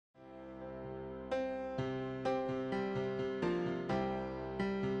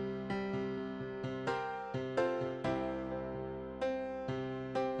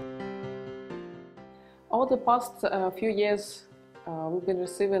Over the past few years, we've been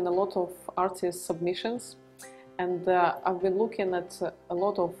receiving a lot of artist submissions, and I've been looking at a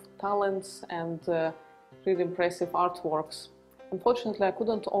lot of talents and really impressive artworks. Unfortunately, I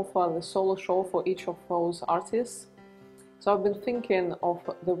couldn't offer the solo show for each of those artists, so I've been thinking of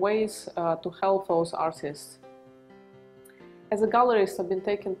the ways to help those artists. As a gallerist, I've been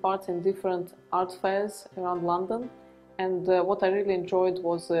taking part in different art fairs around London, and what I really enjoyed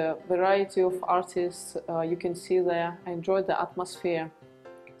was a variety of artists you can see there. I enjoyed the atmosphere.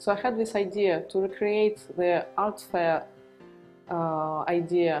 So I had this idea to recreate the art fair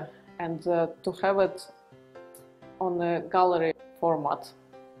idea and to have it on a gallery format.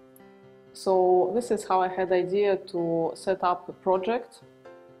 So this is how I had the idea to set up a project,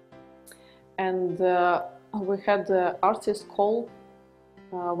 and we had the artist call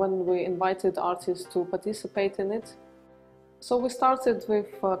when we invited artists to participate in it. So we started with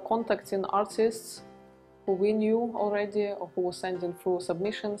contacting artists who we knew already or who were sending through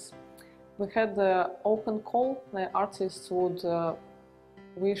submissions. We had the open call. The artists would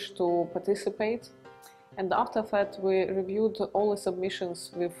wish to participate, and after that we reviewed all the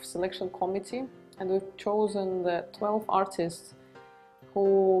submissions with selection committee, and we've chosen the 12 artists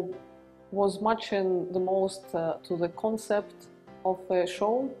who was matching the most to the concept of the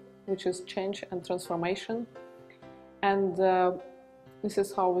show, which is change and transformation. And this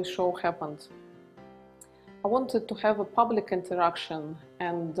is how the show happened. I wanted to have a public interaction,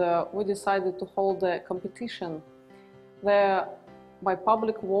 and we decided to hold a competition where, by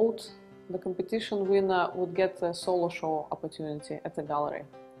public vote, the competition winner would get a solo show opportunity at the gallery.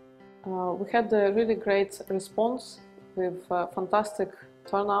 We had a really great response with fantastic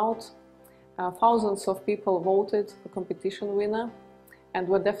turnout. Thousands of people voted the competition winner, and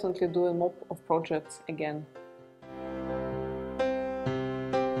we're definitely doing more of projects again.